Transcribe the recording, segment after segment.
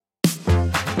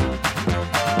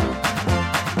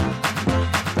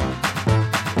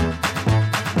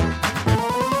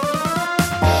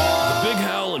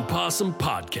Possum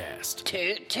Podcast.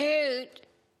 Toot, toot.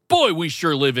 Boy, we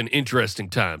sure live in interesting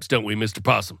times, don't we, Mr.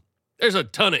 Possum? There's a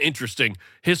ton of interesting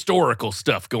historical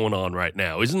stuff going on right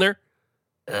now, isn't there?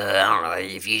 I don't know,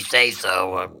 if you say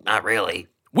so, not really.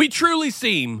 We truly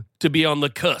seem to be on the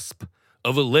cusp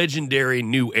of a legendary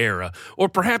new era, or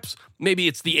perhaps maybe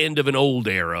it's the end of an old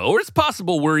era, or it's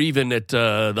possible we're even at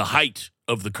the height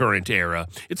of the current era.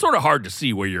 It's sort of hard to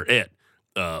see where you're at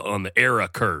on the era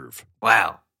curve.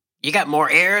 Wow, you got more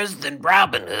eras than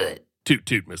Robin Hood. Toot,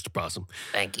 toot, Mr. Possum.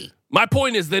 Thank you. My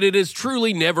point is that it has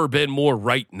truly never been more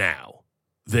right now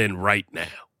than right now.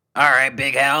 All right,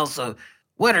 Big Al, so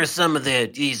what are some of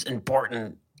these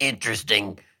important,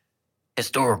 interesting,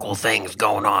 historical things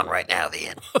going on right now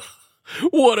then?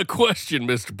 What a question,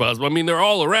 Mr. Possum. I mean, they're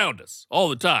all around us all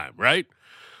the time, right?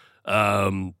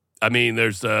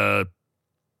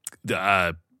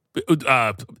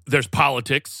 There's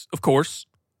politics, of course.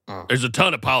 There's a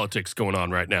ton of politics going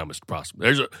on right now, Mr. Possum.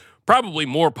 There's probably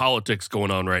more politics going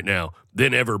on right now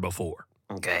than ever before.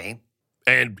 Okay.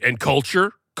 And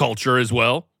culture as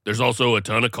well. There's also a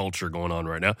ton of culture going on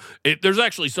right now. There's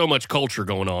actually so much culture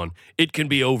going on, it can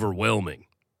be overwhelming.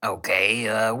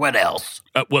 Okay, what else?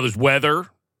 Well, there's weather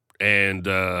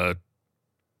and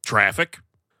traffic,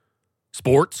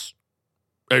 sports.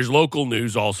 There's local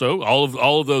news also.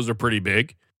 All of those are pretty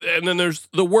big. And then there's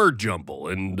the word jumble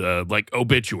and like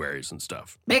obituaries and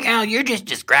stuff. Big Al, you're just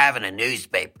describing a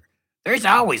newspaper. There's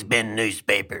always been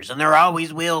newspapers, and there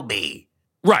always will be.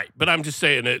 Right, but I'm just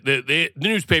saying that the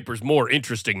newspaper's more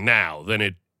interesting now than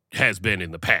it has been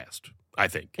in the past, I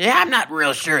think. Yeah, I'm not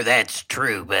real sure that's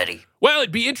true, buddy. Well,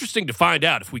 it'd be interesting to find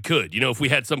out if we could. If we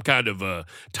had some kind of a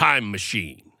time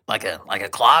machine. Like a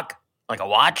clock? Like a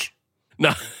watch?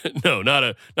 No,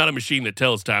 not a machine that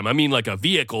tells time. I mean like a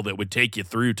vehicle that would take you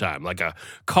through time, like a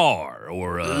car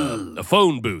or a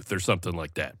phone booth or something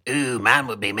like that. Ooh, mine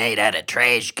would be made out of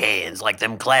trash cans, like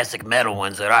them classic metal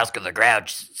ones that Oscar the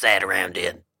Grouch sat around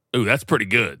in. Ooh, that's pretty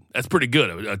good.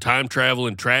 A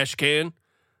time-traveling trash can?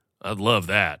 I'd love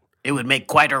that. It would make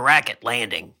quite a racket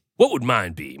landing. What would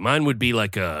mine be? Mine would be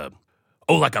like a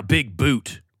big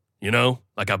boot,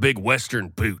 like a big Western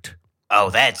boot. Oh,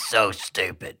 that's so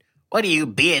stupid. What are you,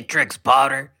 Beatrix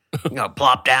Potter? You gonna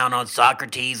plop down on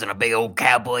Socrates in a big old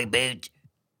cowboy boot?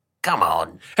 Come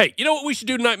on. Hey, you know what we should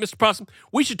do tonight, Mr. Possum?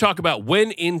 We should talk about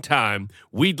when in time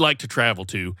we'd like to travel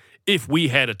to if we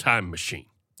had a time machine.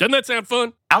 Doesn't that sound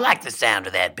fun? I like the sound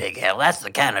of that, Big Hell. That's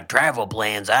the kind of travel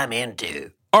plans I'm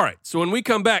into. All right, so when we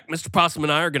come back, Mr. Possum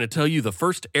and I are going to tell you the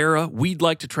first era we'd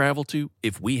like to travel to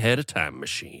if we had a time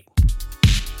machine.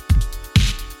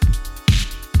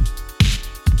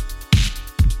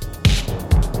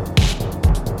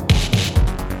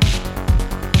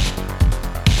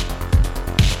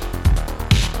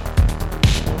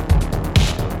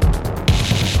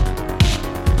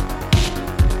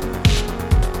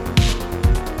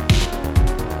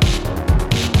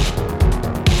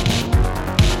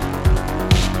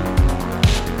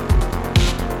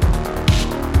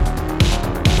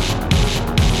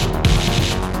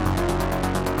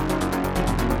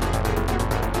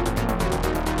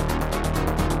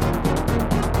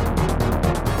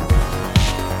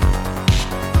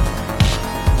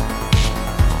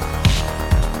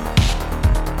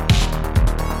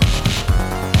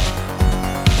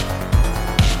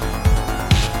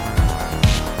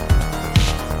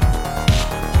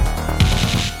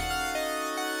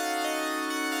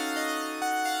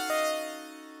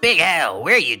 Big Al,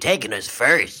 where are you taking us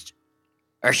first?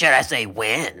 Or should I say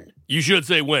when? You should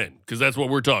say when, because that's what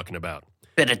we're talking about.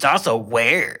 But it's also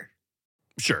where.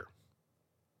 Sure.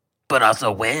 But also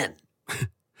when.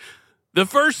 The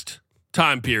first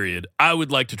time period I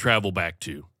would like to travel back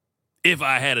to, if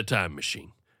I had a time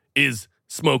machine, is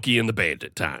Smokey and the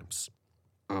Bandit times.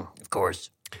 Of course.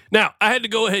 Now, I had to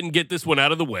go ahead and get this one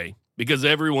out of the way, because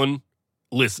everyone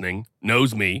listening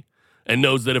knows me and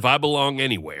knows that if I belong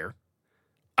anywhere,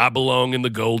 I belong in the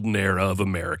golden era of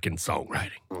American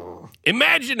songwriting.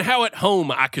 Imagine how at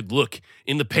home I could look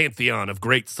in the pantheon of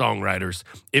great songwriters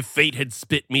if fate had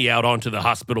spit me out onto the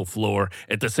hospital floor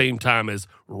at the same time as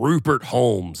Rupert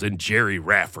Holmes and Jerry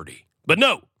Rafferty. But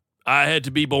no, I had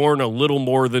to be born a little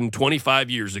more than 25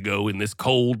 years ago in this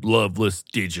cold, loveless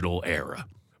digital era.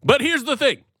 But here's the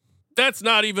thing. That's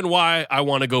not even why I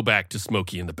want to go back to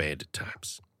Smokey and the Bandit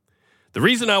times. The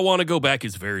reason I want to go back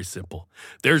is very simple.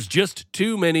 There's just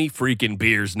too many freaking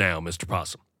beers now, Mr.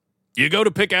 Possum. You go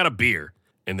to pick out a beer,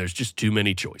 and there's just too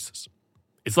many choices.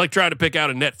 It's like trying to pick out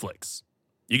a Netflix.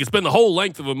 You can spend the whole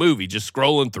length of a movie just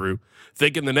scrolling through,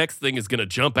 thinking the next thing is going to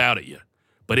jump out at you.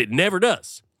 But it never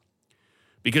does.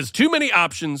 Because too many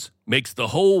options makes the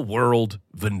whole world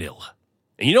vanilla.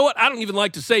 And you know what? I don't even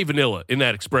like to say vanilla in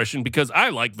that expression because I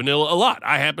like vanilla a lot.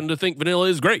 I happen to think vanilla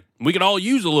is great. We can all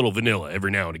use a little vanilla every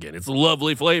now and again. It's a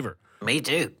lovely flavor. Me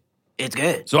too. It's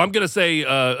good. So I'm going to say,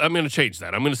 I'm going to change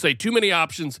that. I'm going to say too many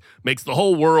options makes the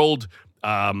whole world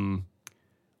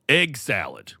egg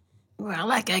salad. Well, I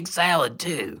like egg salad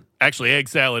too. Actually, egg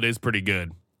salad is pretty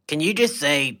good. Can you just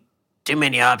say too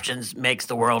many options makes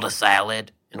the world a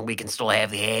salad and we can still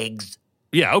have the eggs?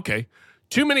 Yeah, okay.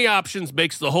 Too many options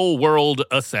makes the whole world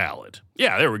a salad.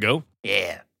 Yeah, there we go.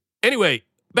 Yeah. Anyway,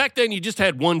 back then you just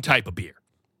had one type of beer.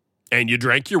 And you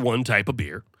drank your one type of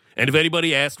beer. And if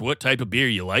anybody asked what type of beer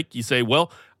you like, you say,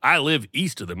 well, I live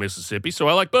east of the Mississippi, so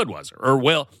I like Budweiser. Or,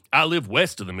 well, I live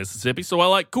west of the Mississippi, so I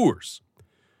like Coors.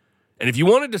 And if you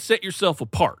wanted to set yourself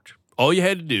apart, all you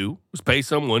had to do was pay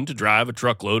someone to drive a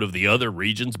truckload of the other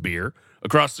region's beer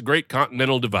across the Great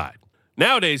Continental Divide.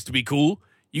 Nowadays, to be cool,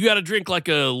 you got to drink like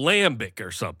a lambic or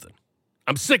something.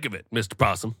 I'm sick of it, Mr.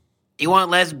 Possum. You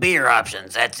want less beer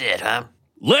options, that's it, huh?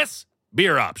 Less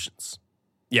beer options.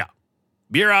 Yeah.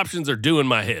 Beer options are doing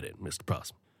my head in, Mr.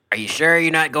 Possum. Are you sure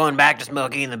you're not going back to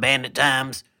Smokey and the Bandit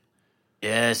times?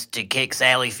 Just to kick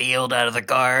Sally Field out of the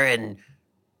car and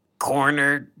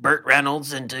corner Burt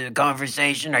Reynolds into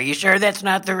conversation? Are you sure that's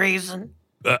not the reason?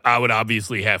 I would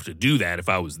obviously have to do that if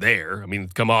I was there. I mean,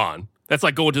 come on. That's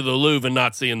like going to the Louvre and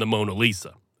not seeing the Mona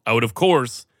Lisa. I would, of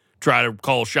course, try to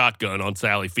call shotgun on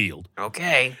Sally Field.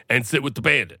 Okay. And sit with the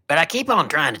bandit. But I keep on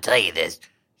trying to tell you this.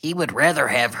 He would rather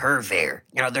have her there.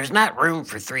 You know, there's not room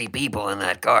for 3 people in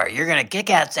that car. You're going to kick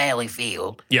out Sally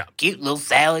Field. Yeah. Cute little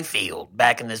Sally Field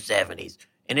back in the 70s.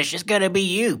 And it's just going to be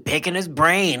you picking his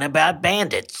brain about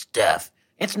bandit stuff.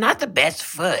 It's not the best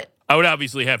foot. I would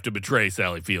obviously have to betray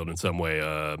Sally Field in some way.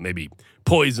 Maybe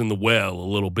poison the well a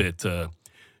little bit.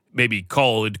 Maybe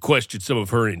call and question some of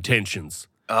her intentions.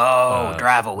 Oh,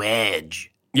 drive a wedge.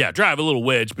 Yeah, drive a little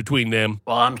wedge between them.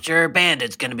 Well, I'm sure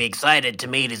Bandit's going to be excited to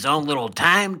meet his own little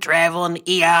time-traveling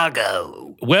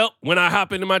Iago. Well, when I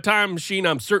hop into my time machine,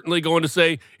 I'm certainly going to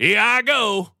say,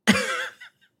 Iago.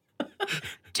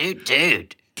 Toot,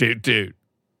 toot. Toot, toot.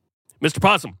 Mr.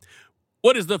 Possum,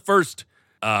 what is the first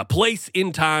place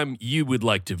in time you would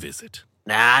like to visit?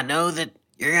 Now, I know that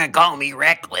you're going to call me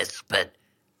reckless, but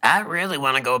I really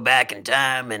want to go back in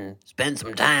time and spend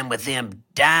some time with them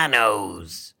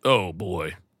dinos. Oh,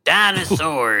 boy.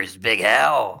 Dinosaurs, Big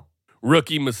Hal.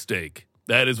 Rookie mistake.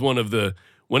 That is one of the,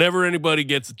 whenever anybody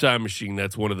gets a time machine,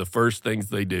 that's one of the first things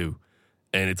they do.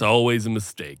 And it's always a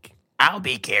mistake. I'll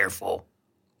be careful.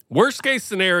 Worst case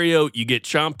scenario, you get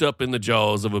chomped up in the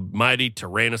jaws of a mighty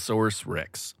Tyrannosaurus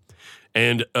Rex.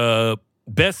 And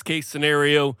best case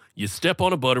scenario, you step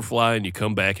on a butterfly and you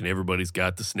come back and everybody's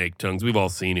got the snake tongues. We've all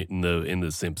seen it in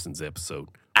the Simpsons episode.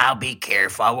 I'll be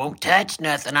careful. I won't touch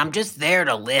nothing. I'm just there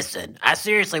to listen. I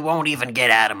seriously won't even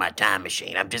get out of my time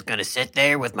machine. I'm just going to sit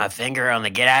there with my finger on the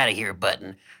get out of here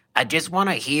button. I just want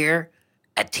to hear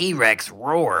a T-Rex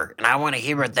roar, and I want to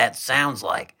hear what that sounds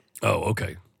like. Oh,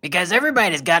 okay. Because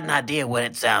everybody's got an idea what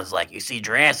it sounds like. You see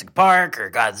Jurassic Park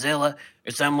or Godzilla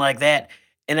or something like that,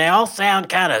 and they all sound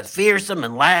kind of fearsome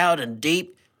and loud and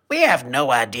deep. We have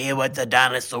no idea what the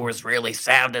dinosaurs really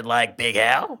sounded like, Big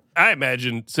Al. I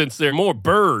imagine since they're more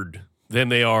bird than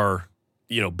they are,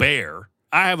 bear,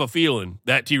 I have a feeling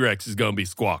that T-Rex is going to be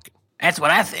squawking. That's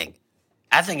what I think.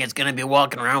 I think it's going to be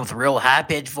walking around with a real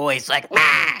high-pitched voice like,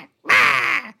 "Mah,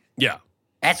 mah." Yeah.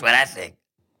 That's what I think.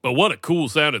 But what a cool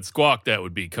sounded squawk that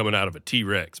would be coming out of a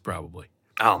T-Rex, probably.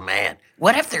 Oh, man.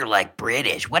 What if they're like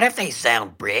British? What if they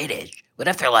sound British? What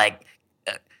if they're like,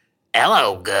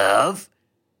 hello, Gov?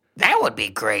 That would be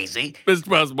crazy. Mr.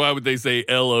 Possum, why would they say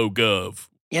L.O. Gov?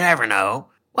 You never know.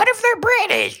 What if they're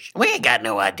British? We ain't got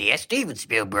no idea. Steven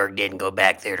Spielberg didn't go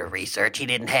back there to research. He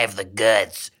didn't have the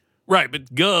guts. Right,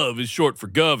 but Gov is short for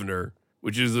governor,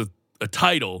 which is a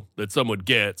title that someone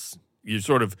gets. You're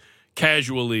sort of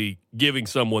casually giving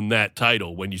someone that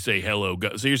title when you say hello,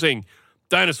 Gov. So you're saying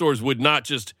dinosaurs would not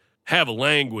just have a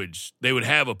language. They would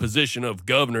have a position of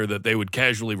governor that they would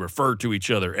casually refer to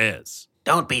each other as.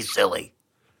 Don't be silly.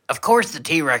 Of course the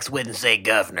T-Rex wouldn't say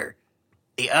governor.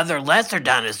 The other lesser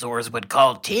dinosaurs would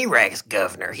call T-Rex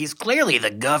governor. He's clearly the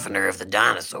governor of the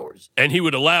dinosaurs. And he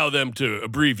would allow them to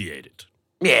abbreviate it.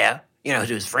 Yeah, to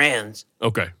his friends.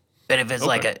 Okay. But if it's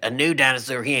like a new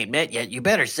dinosaur he ain't met yet, you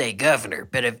better say governor.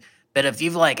 But if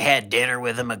you've like had dinner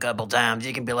with him a couple times,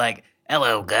 you can be like,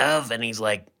 hello, Gov. And he's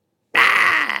like,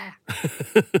 ah.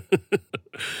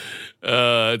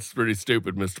 It's pretty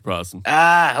stupid, Mr. Possum.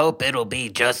 I hope it'll be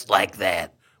just like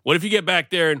that. What if you get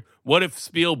back there and what if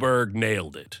Spielberg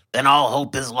nailed it? Then all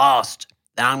hope is lost.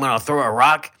 Then I'm going to throw a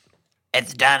rock at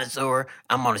the dinosaur,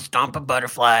 I'm gonna stomp a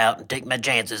butterfly out and take my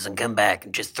chances and come back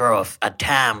and just throw a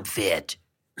time fit.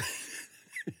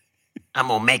 I'm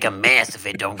gonna make a mess if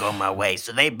it don't go my way,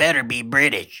 so they better be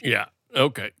British. Yeah,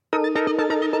 okay.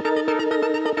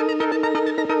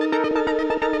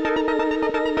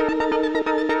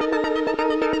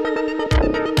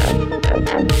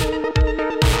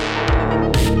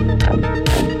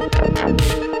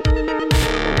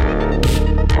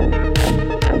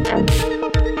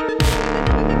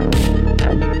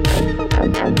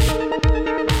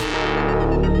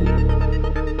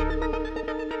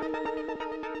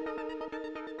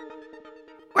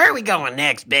 Where are we going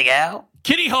next, Big Al?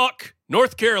 Kitty Hawk,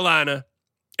 North Carolina,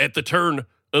 at the turn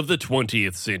of the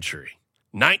 20th century,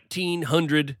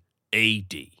 1900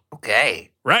 A.D.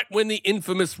 Okay. Right when the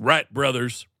infamous Wright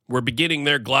brothers were beginning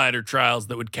their glider trials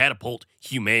that would catapult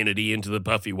humanity into the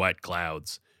puffy white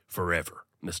clouds forever,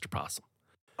 Mr. Possum.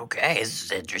 Okay, this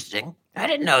is interesting. I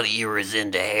didn't know that you were as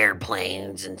into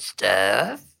airplanes and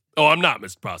stuff. Oh, I'm not,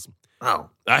 Mr. Possum.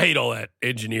 Oh, I hate all that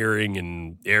engineering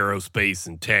and aerospace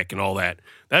and tech and all that.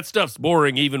 That stuff's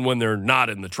boring even when they're not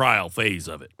in the trial phase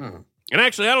of it. And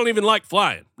actually, I don't even like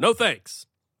flying. No thanks.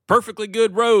 Perfectly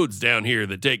good roads down here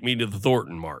that take me to the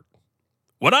Thornton Mark.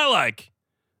 What I like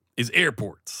is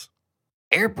airports.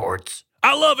 airports?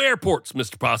 I love airports,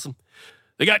 Mr. Possum.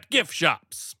 They got gift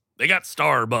shops. They got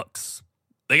Starbucks.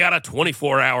 They got a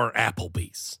 24-hour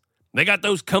Applebee's. They got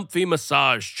those comfy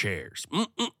massage chairs.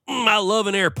 I love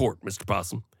an airport, Mr.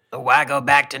 Possum. So why go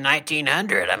back to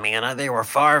 1900? I mean, they were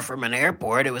far from an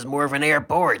airport. It was more of an air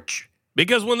porch.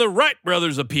 Because when the Wright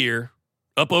brothers appear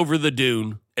up over the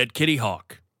dune at Kitty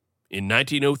Hawk in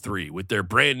 1903 with their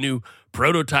brand new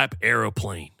prototype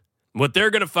aeroplane, what they're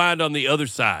going to find on the other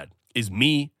side is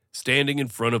me standing in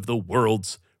front of the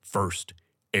world's first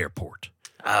airport.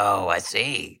 Oh, I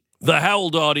see. The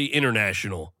Howell-Dawdy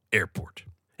International Airport.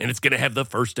 And it's going to have the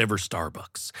first ever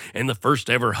Starbucks and the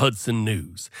first ever Hudson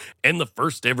News and the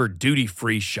first ever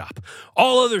duty-free shop.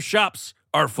 All other shops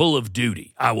are full of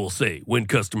duty, I will say, when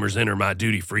customers enter my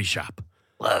duty-free shop.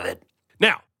 Love it.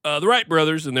 Now, the Wright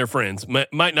brothers and their friends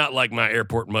might not like my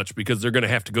airport much because they're going to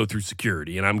have to go through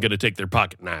security and I'm going to take their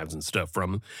pocket knives and stuff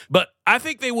from them. But I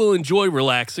think they will enjoy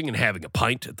relaxing and having a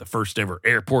pint at the first ever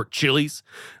airport Chili's,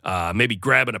 maybe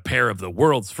grabbing a pair of the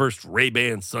world's first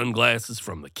Ray-Ban sunglasses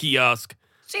from the kiosk.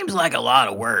 Seems like a lot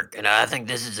of work, and I think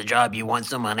this is a job you want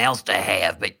someone else to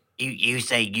have, but you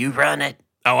say you run it?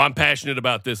 Oh, I'm passionate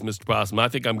about this, Mr. Possum. I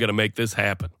think I'm going to make this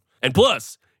happen. And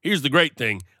plus, here's the great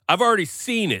thing. I've already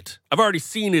seen it. I've already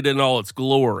seen it in all its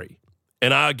glory.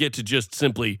 And I get to just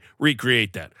simply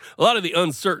recreate that. A lot of the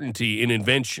uncertainty in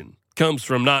invention comes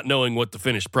from not knowing what the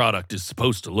finished product is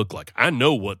supposed to look like. I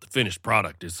know what the finished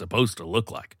product is supposed to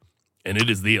look like, and it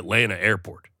is the Atlanta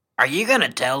airport. Are you going to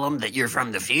tell them that you're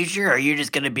from the future, or are you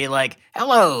just going to be like,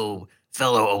 hello,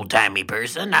 fellow old-timey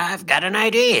person, I've got an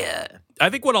idea?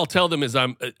 I think what I'll tell them is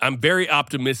I'm very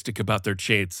optimistic about their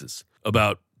chances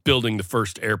about building the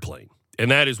first airplane.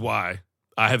 And that is why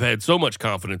I have had so much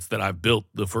confidence that I've built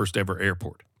the first ever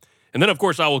airport. And then, of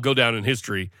course, I will go down in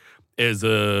history as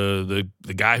the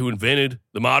guy who invented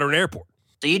the modern airport.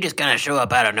 So you just kind of show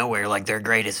up out of nowhere like their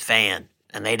greatest fan,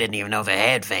 and they didn't even know they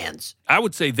had fans. I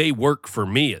would say they work for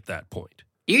me at that point.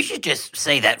 You should just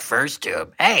say that first to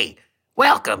them. Hey,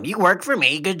 welcome, you work for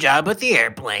me, good job with the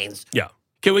airplanes. Yeah.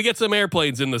 Can we get some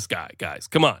airplanes in the sky, guys?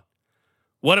 Come on.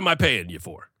 What am I paying you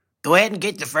for? Go ahead and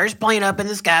get the first plane up in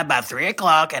the sky by 3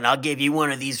 o'clock, and I'll give you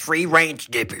one of these free ranch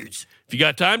dippers. If you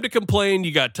got time to complain,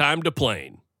 you got time to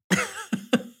plane.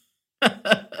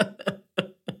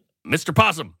 Mr.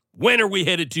 Possum, when are we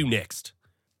headed to next?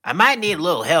 I might need a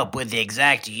little help with the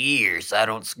exact year so I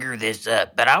don't screw this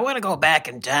up, but I want to go back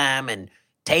in time and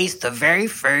taste the very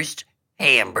first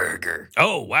hamburger.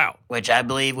 Oh, wow. Which I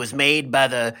believe was made by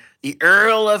the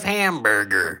Earl of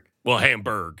Hamburger. Well,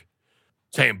 Hamburg.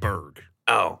 It's Hamburg.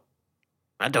 Oh,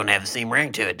 that don't have the same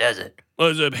ring to it, does it? Well,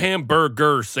 it's a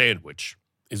hamburger sandwich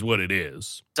is what it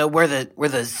is. So were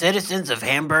the citizens of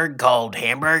Hamburg called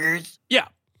hamburgers? Yeah,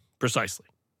 precisely.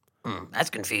 That's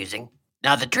confusing.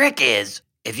 Now, the trick is,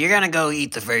 if you're going to go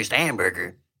eat the first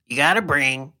hamburger, you got to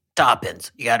bring toppings.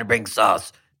 You got to bring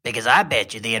sauce. Because I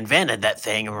bet you they invented that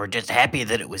thing and were just happy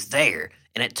that it was there.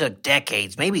 And it took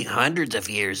decades, maybe hundreds of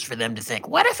years for them to think,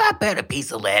 what if I put a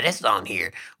piece of lettuce on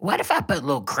here? What if I put a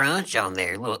little crunch on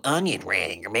there, a little onion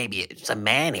ring, or maybe some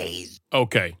mayonnaise?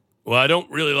 Okay. Well, I don't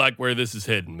really like where this is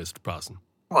heading, Mr. Possum.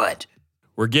 What?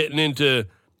 We're getting into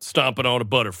stomping on a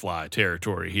butterfly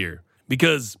territory here.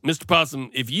 Because, Mr.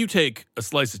 Possum, if you take a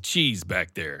slice of cheese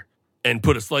back there and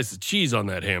put a slice of cheese on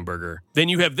that hamburger, then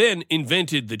you have then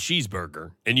invented the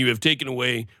cheeseburger, and you have taken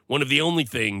away one of the only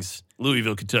things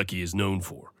Louisville, Kentucky is known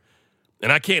for.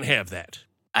 And I can't have that.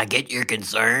 I get your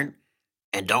concern,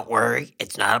 and don't worry,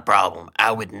 it's not a problem.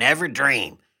 I would never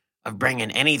dream of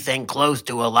bringing anything close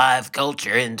to a live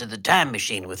culture into the time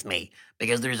machine with me,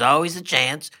 because there's always a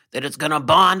chance that it's going to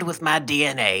bond with my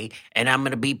DNA, and I'm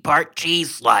going to be part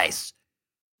cheese slice,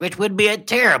 which would be a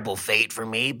terrible fate for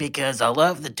me because I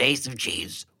love the taste of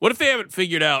cheese. What if they haven't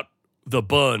figured out the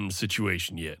bun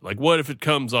situation yet? Like, what if it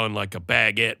comes on like a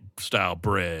baguette-style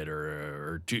bread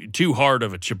or too hard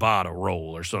of a ciabatta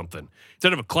roll or something,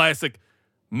 instead of a classic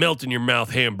melt-in-your-mouth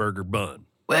hamburger bun?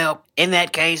 Well, in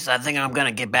that case, I think I'm going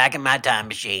to get back in my time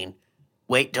machine,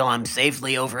 wait till I'm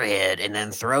safely overhead, and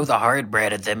then throw the hard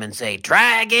bread at them and say,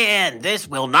 "Try again, this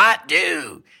will not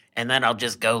do." And then I'll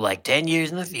just go like 10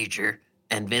 years in the future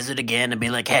and visit again and be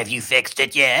like, "Have you fixed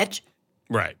it yet?"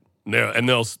 Right. And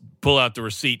they'll pull out the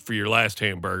receipt for your last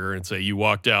hamburger and say, "You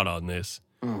walked out on this,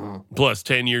 plus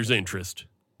 10 years interest."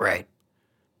 Right.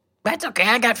 That's okay,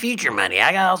 I got future money.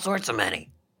 I got all sorts of money.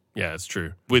 Yeah, it's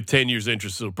true. With 10 years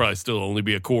interest, it'll probably still only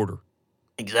be a quarter.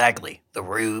 Exactly. The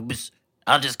rubes.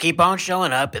 I'll just keep on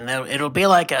showing up, and it'll be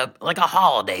like a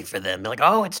holiday for them. Be like,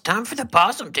 "Oh, it's time for the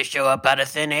possum to show up out of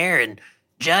thin air and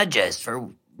judge us for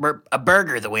a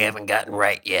burger that we haven't gotten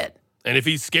right yet." And if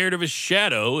he's scared of his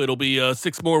shadow, it'll be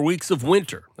 6 more weeks of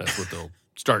winter. That's what they'll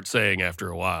start saying after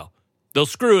a while. They'll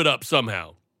screw it up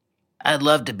somehow. I'd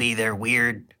love to be their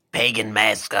weird pagan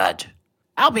mascot.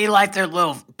 I'll be like their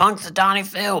little Punxsutawney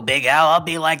Phil, Big Al. I'll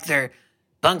be like their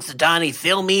Punxsutawney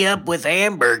fill me up with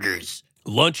hamburgers.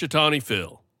 Lunch-a-tawny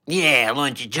Phil. Yeah,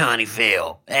 Lunch-a-Johnny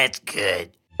Phil. That's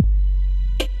good.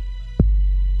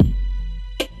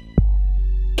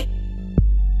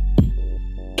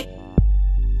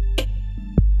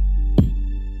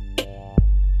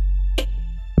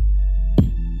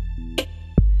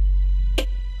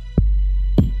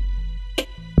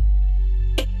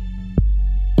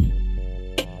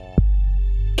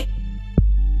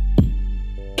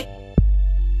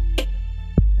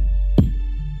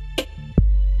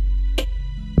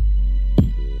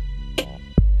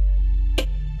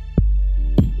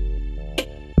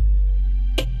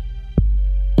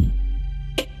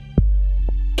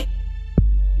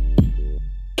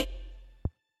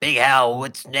 Big Al,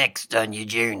 what's next on your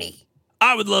journey?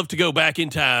 I would love to go back in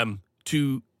time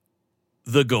to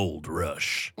the gold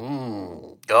rush.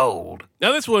 Gold.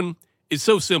 Now, this one is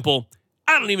so simple,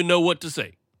 I don't even know what to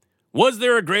say. Was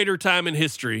there a greater time in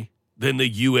history than the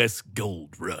U.S.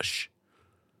 gold rush?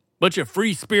 Bunch of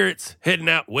free spirits heading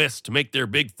out west to make their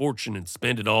big fortune and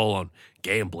spend it all on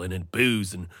gambling and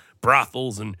booze and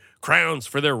brothels and crowns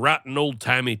for their rotten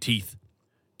old-timey teeth.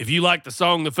 If you liked the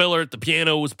song the feller at the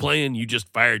piano was playing, you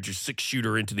just fired your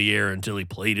 6-shooter into the air until he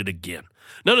played it again.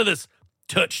 None of this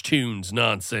touch tunes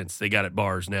nonsense they got at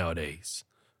bars nowadays.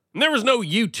 And there was no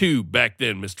YouTube back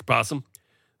then, Mr. Possum.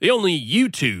 The only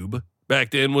YouTube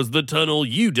back then was the tunnel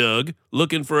you dug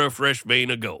looking for a fresh vein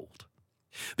of gold.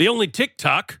 The only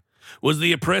TikTok was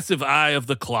the oppressive eye of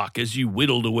the clock as you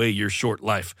whittled away your short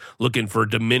life looking for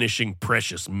diminishing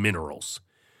precious minerals.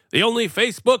 The only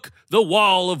Facebook, the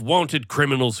wall of wanted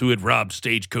criminals who had robbed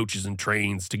stagecoaches and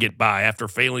trains to get by after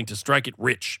failing to strike it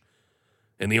rich.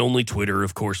 And the only Twitter,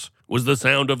 of course, was the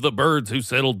sound of the birds who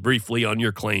settled briefly on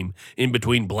your claim in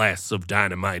between blasts of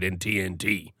dynamite and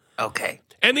TNT. Okay.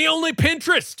 And the only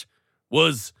Pinterest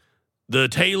was the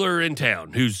tailor in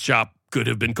town whose shop could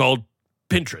have been called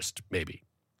Pinterest, maybe.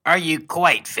 Are you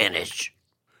quite finished?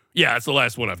 Yeah, it's the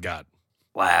last one I've got.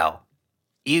 Wow.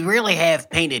 You really have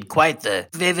painted quite the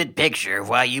vivid picture of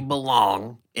why you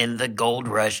belong in the gold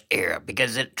rush era,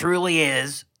 because it truly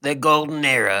is the golden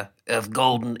era of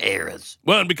golden eras.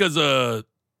 Well, and because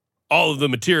all of the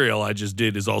material I just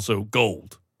did is also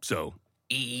gold, so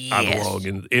Yes. I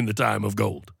belong in the time of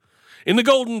gold. In the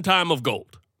golden time of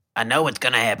gold. I know what's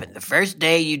going to happen. The first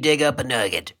day you dig up a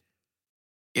nugget,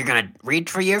 you're going to reach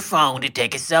for your phone to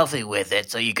take a selfie with it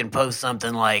so you can post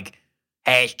something like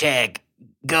hashtag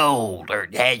gold or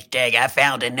hashtag I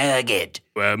found a nugget.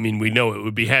 Well, I mean, we know it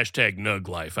would be hashtag Nug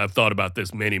Life. I've thought about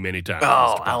this many, many times.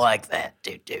 Oh, I like that,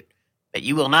 dude. But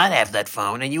you will not have that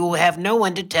phone, and you will have no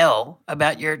one to tell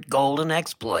about your golden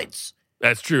exploits.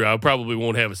 That's true. I probably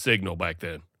won't have a signal back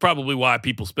then. Probably why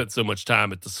people spent so much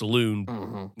time at the saloon.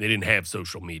 Mm-hmm. They didn't have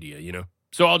social media, you know?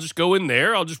 So I'll just go in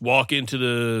there. I'll just walk into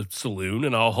the saloon,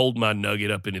 and I'll hold my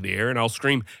nugget up into the air, and I'll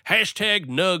scream, hashtag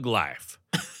Nug Life.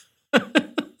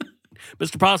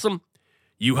 Mr. Possum,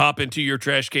 you hop into your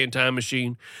trash can time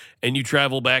machine, and you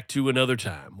travel back to another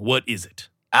time. What is it?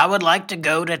 I would like to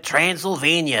go to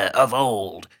Transylvania of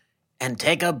old and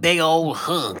take a big old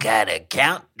hunk out of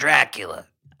Count Dracula.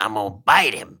 I'm gonna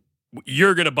bite him.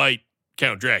 You're going to bite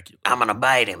Count Dracula. I'm gonna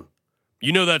bite him.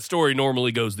 You know that story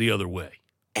normally goes the other way.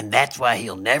 And that's why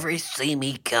he'll never see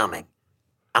me coming.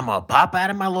 I'm gonna pop out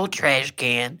of my little trash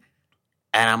can,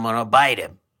 and I'm gonna bite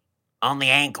him on the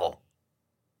ankle.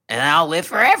 And I'll live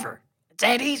forever. It's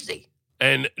that easy.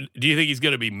 And do you think he's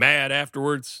going to be mad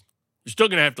afterwards? You're still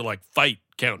going to have to, fight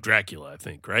Count Dracula, I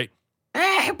think, right?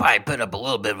 He'll probably put up a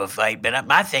little bit of a fight, but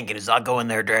my thinking is I'll go in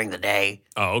there during the day.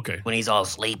 Oh, okay. When he's all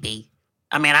sleepy.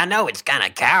 I mean, I know it's kind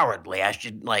of cowardly. I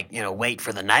should, wait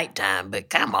for the nighttime, but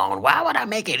come on. Why would I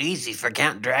make it easy for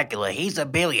Count Dracula? He's a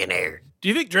billionaire. Do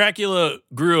you think Dracula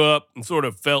grew up and sort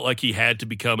of felt like he had to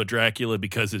become a Dracula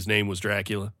because his name was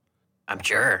Dracula? I'm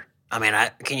sure. I mean,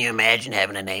 can you imagine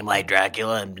having a name like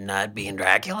Dracula and not being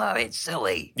Dracula? It's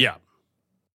silly. Yeah.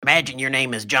 Imagine your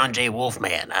name is John J.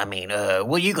 Wolfman. I mean,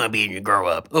 what are you going to be when you grow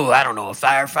up? Oh, I don't know, a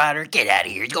firefighter? Get out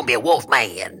of here. He's going to be a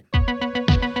Wolfman.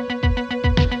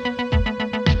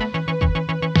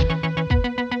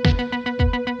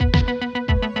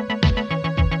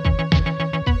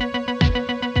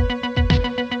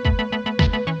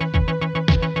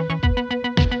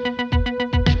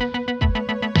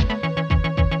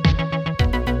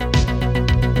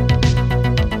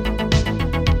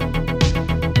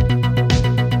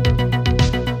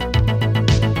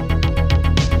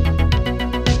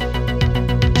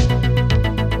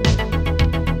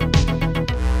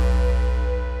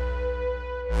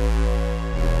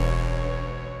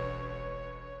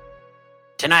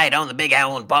 Tonight on the Big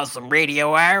Owl and Possum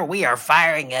Radio Hour, we are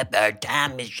firing up our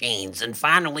time machines and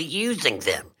finally using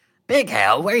them. Big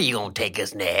Owl, where are you going to take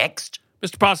us next?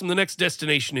 Mr. Possum, the next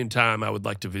destination in time I would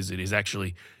like to visit is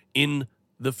actually in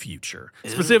the future.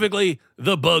 Specifically,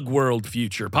 the bug world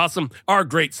future. Possum, our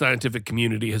great scientific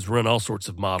community has run all sorts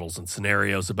of models and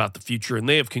scenarios about the future, and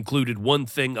they have concluded one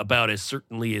thing about as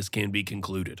certainly as can be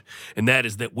concluded, and that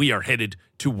is that we are headed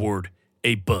toward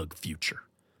a bug future.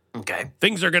 Okay.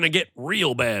 Things are going to get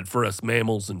real bad for us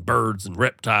mammals and birds and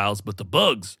reptiles, but the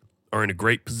bugs are in a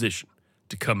great position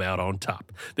to come out on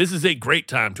top. This is a great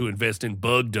time to invest in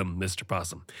bugdom, Mr.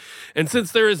 Possum. And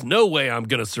since there is no way I'm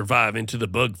going to survive into the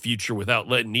bug future without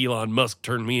letting Elon Musk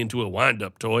turn me into a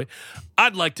wind-up toy,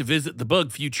 I'd like to visit the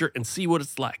bug future and see what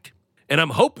it's like. And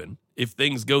I'm hoping, if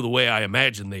things go the way I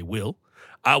imagine they will,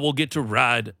 I will get to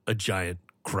ride a giant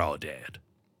crawdad.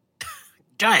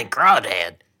 Giant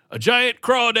crawdad? A giant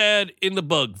crawdad in the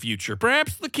bug future.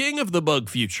 Perhaps the king of the bug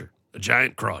future. A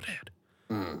giant crawdad.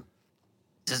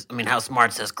 How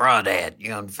smart's this crawdad? You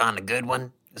gonna find a good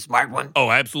one? A smart one? Oh,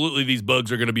 absolutely. These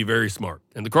bugs are going to be very smart.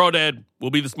 And the crawdad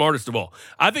will be the smartest of all.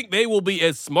 I think they will be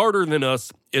as smarter than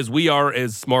us as we are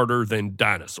as smarter than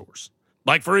dinosaurs.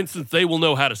 Like, for instance, they will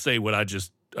know how to say what I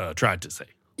just tried to say.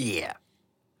 Yeah.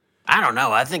 I don't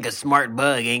know. I think a smart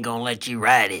bug ain't gonna let you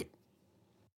ride it.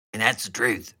 And that's the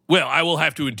truth. Well, I will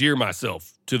have to endear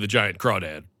myself to the giant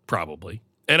crawdad, probably.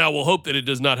 And I will hope that it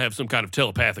does not have some kind of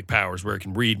telepathic powers where it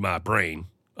can read my brain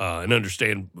and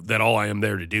understand that all I am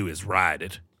there to do is ride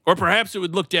it. Or perhaps it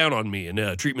would look down on me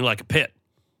and treat me like a pet.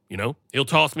 You know, he'll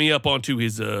toss me up onto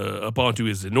his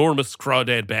enormous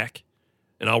crawdad back,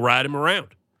 and I'll ride him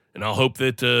around. And I'll hope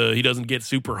that he doesn't get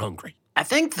super hungry. I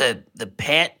think the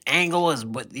pet angle is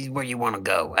where you want to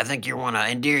go. I think you want to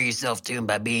endear yourself to him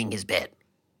by being his pet.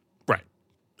 Right.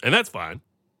 And that's fine.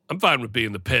 I'm fine with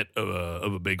being the pet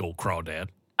of a big old crawdad.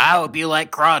 I hope you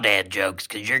like crawdad jokes,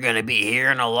 because you're going to be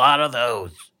hearing a lot of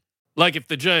those. Like if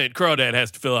the giant crawdad has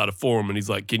to fill out a form and he's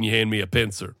like, can you hand me a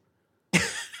pencil?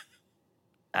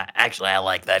 Actually, I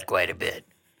like that quite a bit.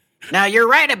 Now, you're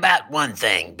right about one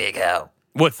thing, Big O.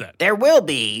 What's that? There will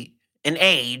be an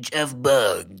age of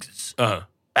bugs. Uh-huh.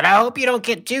 But I hope you don't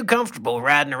get too comfortable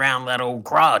riding around that old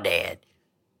crawdad,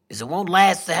 because it won't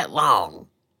last that long.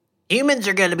 Humans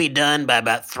are going to be done by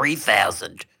about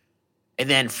 3,000. And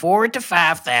then 4,000 to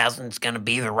 5,000 is going to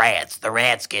be the rats. The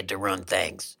rats get to run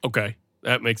things. Okay,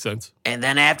 that makes sense. And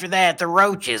then after that, the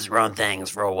roaches run things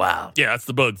for a while. Yeah, that's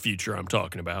the bug future I'm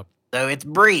talking about. So it's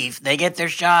brief. They get their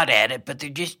shot at it, but they're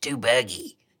just too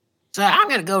buggy. So I'm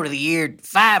going to go to the year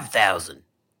 5,000,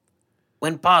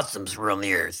 when possums run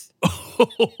the earth.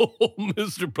 Oh,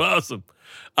 Mr. Possum,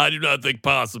 I do not think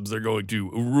possums are going to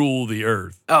rule the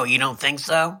earth. Oh, you don't think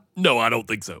so? No, I don't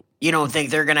think so. You don't think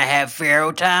they're going to have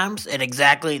pharaoh times at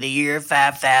exactly the year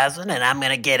 5,000, and I'm going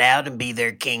to get out and be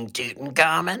their King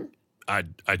Tutankhamun? I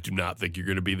do not think you're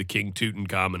going to be the King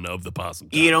Tutankhamun of the possum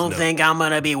times. You don't no. think I'm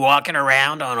going to be walking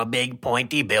around on a big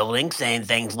pointy building saying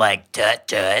things like tut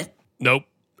tut? Nope,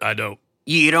 I don't.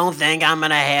 You don't think I'm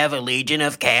gonna have a legion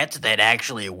of cats that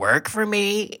actually work for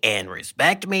me and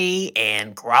respect me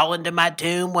and crawl into my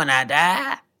tomb when I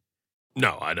die?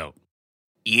 No, I don't.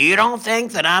 You don't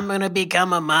think that I'm gonna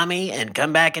become a mummy and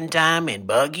come back in time and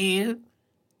bug you?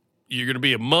 You're going to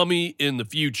be a mummy in the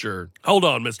future. Hold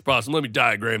on, Mr. Possum. Let me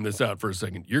diagram this out for a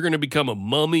second. You're going to become a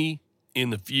mummy in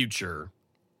the future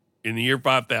in the year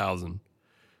 5000.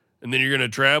 And then you're going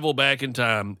to travel back in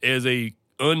time as a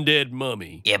undead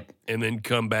mummy. Yep. And then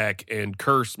come back and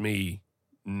curse me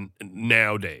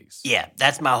nowadays. Yeah,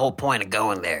 that's my whole point of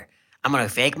going there. I'm gonna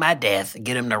fake my death and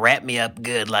get him to wrap me up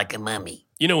good like a mummy.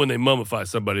 You know when they mummify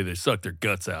somebody, they suck their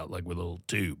guts out like with a little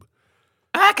tube.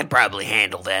 I could probably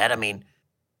handle that. I mean,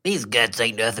 these guts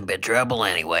ain't nothing but trouble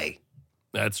anyway.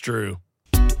 That's true.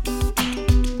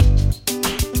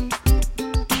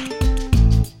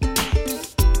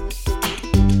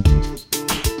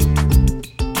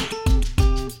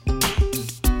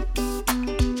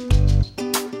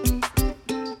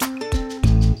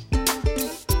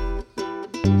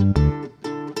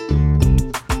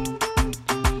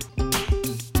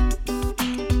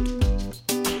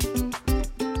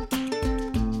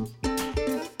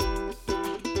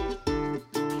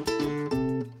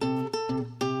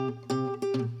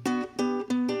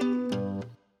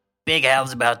 Big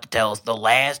Al's about to tell us the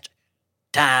last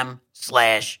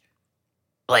time/place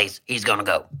he's gonna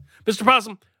go. Mr.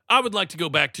 Possum, I would like to go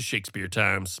back to Shakespeare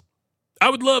times. I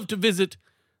would love to visit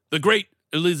the great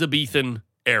Elizabethan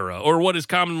era, or what is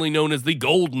commonly known as the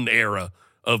golden era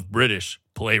of British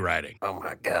playwriting. Oh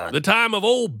my God. The time of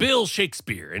old Bill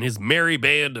Shakespeare and his merry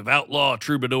band of outlaw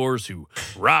troubadours who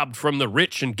robbed from the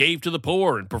rich and gave to the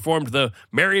poor and performed the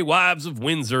Merry Wives of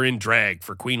Windsor in drag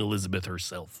for Queen Elizabeth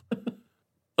herself.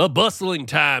 A bustling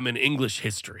time in English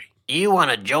history. You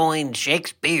want to join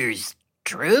Shakespeare's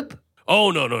troupe? Oh,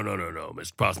 no,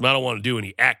 Mr. Possum. I don't want to do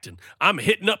any acting. I'm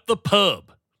hitting up the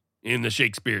pub in the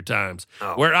Shakespeare times,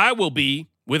 where I will be,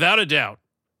 without a doubt,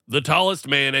 the tallest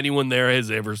man anyone there has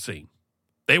ever seen.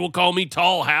 They will call me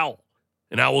Tall Howell,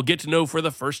 and I will get to know for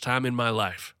the first time in my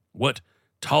life what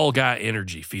tall guy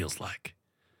energy feels like.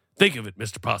 Think of it,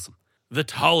 Mr. Possum. The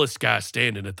tallest guy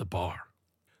standing at the bar.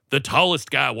 The tallest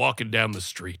guy walking down the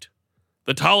street.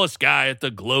 The tallest guy at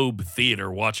the Globe Theater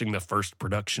watching the first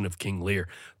production of King Lear.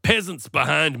 Peasants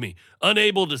behind me,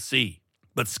 unable to see,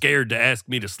 but scared to ask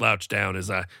me to slouch down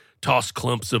as I toss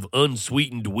clumps of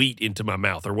unsweetened wheat into my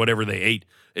mouth, or whatever they ate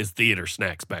as theater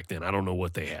snacks back then. I don't know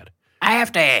what they had. I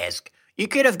have to ask, you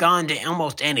could have gone to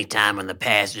almost any time in the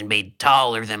past and been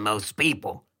taller than most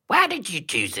people. Why did you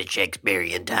choose the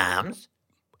Shakespearean times?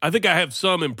 I think I have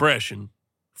some impression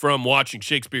from watching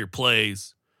Shakespeare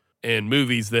plays and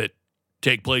movies that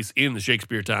take place in the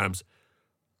Shakespeare times,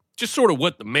 just sort of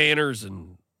what the manners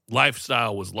and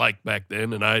lifestyle was like back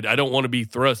then. And I don't want to be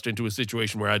thrust into a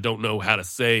situation where I don't know how to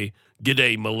say,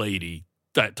 "G'day, m'lady,"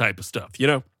 that type of stuff, you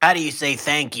know? How do you say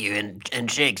thank you in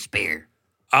Shakespeare?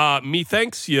 Me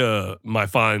thanks ya, my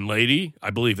fine lady. I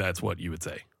believe that's what you would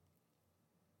say.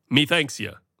 Me thanks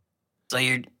ya. So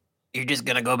you're just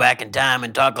going to go back in time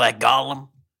and talk like Gollum?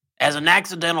 As an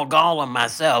accidental Gollum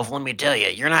myself, let me tell you,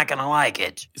 you're not going to like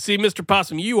it. See, Mr.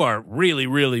 Possum, you are really,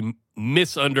 really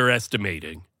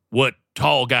misunderestimating what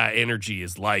tall guy energy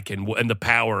is like and the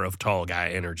power of tall guy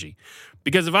energy.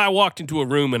 Because if I walked into a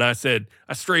room and I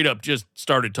straight up just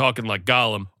started talking like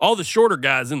Gollum, all the shorter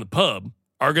guys in the pub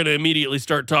are going to immediately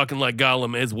start talking like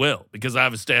Gollum as well, because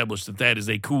I've established that is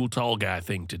a cool tall guy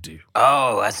thing to do.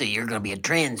 Oh, I see. You're going to be a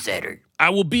trendsetter. I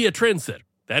will be a trendsetter.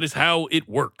 That is how it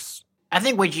works. I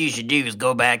think what you should do is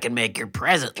go back and make your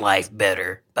present life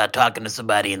better by talking to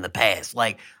somebody in the past.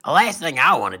 Like, the last thing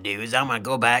I want to do is I'm going to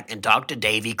go back and talk to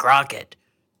Davy Crockett.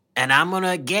 And I'm going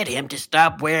to get him to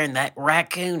stop wearing that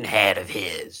raccoon hat of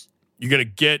his. You're going to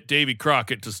get Davy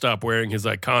Crockett to stop wearing his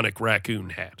iconic raccoon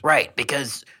hat. Right,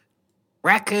 because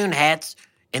raccoon hats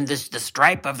and the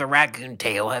stripe of the raccoon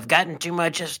tail have gotten too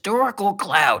much historical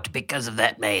clout because of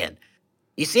that man.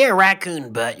 You see a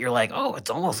raccoon butt, you're like, oh,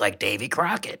 it's almost like Davy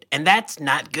Crockett. And that's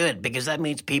not good, because that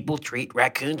means people treat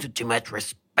raccoons with too much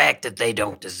respect that they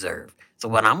don't deserve. So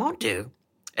what I'm going to do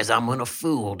is I'm going to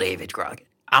fool David Crockett.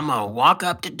 I'm going to walk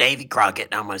up to Davy Crockett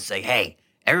and I'm going to say, hey,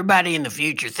 everybody in the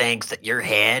future thinks that your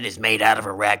head is made out of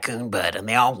a raccoon butt, and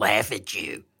they all laugh at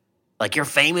you. Like, you're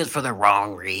famous for the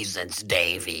wrong reasons,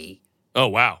 Davy. Oh,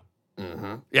 wow.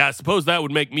 Mm-hmm. Yeah, I suppose that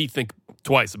would make me think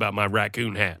twice about my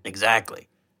raccoon hat. Exactly.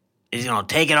 He's going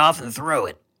to take it off and throw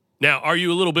it. Now, are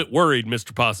you a little bit worried,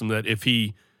 Mr. Possum, that if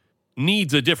he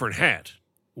needs a different hat,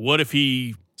 what if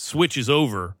he switches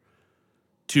over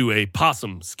to a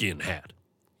possum skin hat?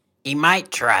 He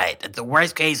might try it. At the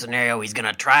worst case scenario, he's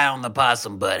going to try on the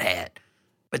possum butt hat.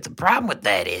 But the problem with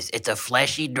that is it's a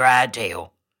fleshy, dry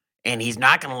tail, and he's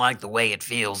not going to like the way it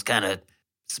feels kind of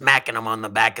smacking him on the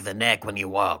back of the neck when he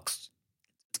walks.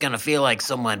 It's going to feel like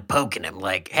someone poking him,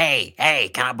 like, hey,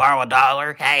 can I borrow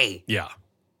 $1? Hey. Yeah.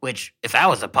 Which, if I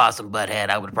was a possum butthead,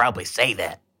 I would probably say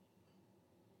that.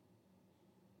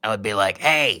 I would be like,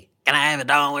 hey, can I have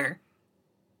 $1?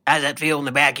 How's that feel in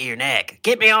the back of your neck?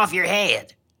 Get me off your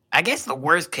head. I guess the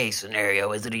worst case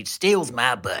scenario is that he steals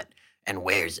my butt and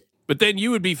wears it. But then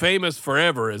you would be famous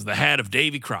forever as the hat of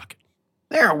Davy Crockett.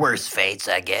 There are worse fates,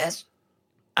 I guess.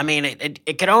 I mean,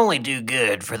 it could only do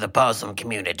good for the possum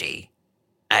community,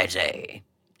 I say.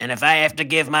 And if I have to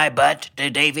give my butt to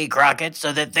Davy Crockett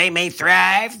so that they may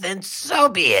thrive, then so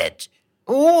be it.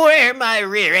 Wear my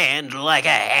rear end like a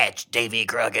hatch, Davy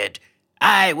Crockett.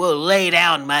 I will lay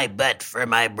down my butt for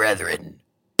my brethren.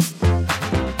 The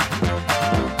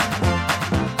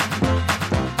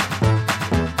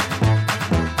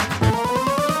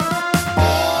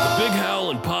Big Howl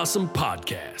and Possum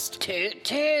Podcast. Toot,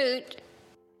 toot.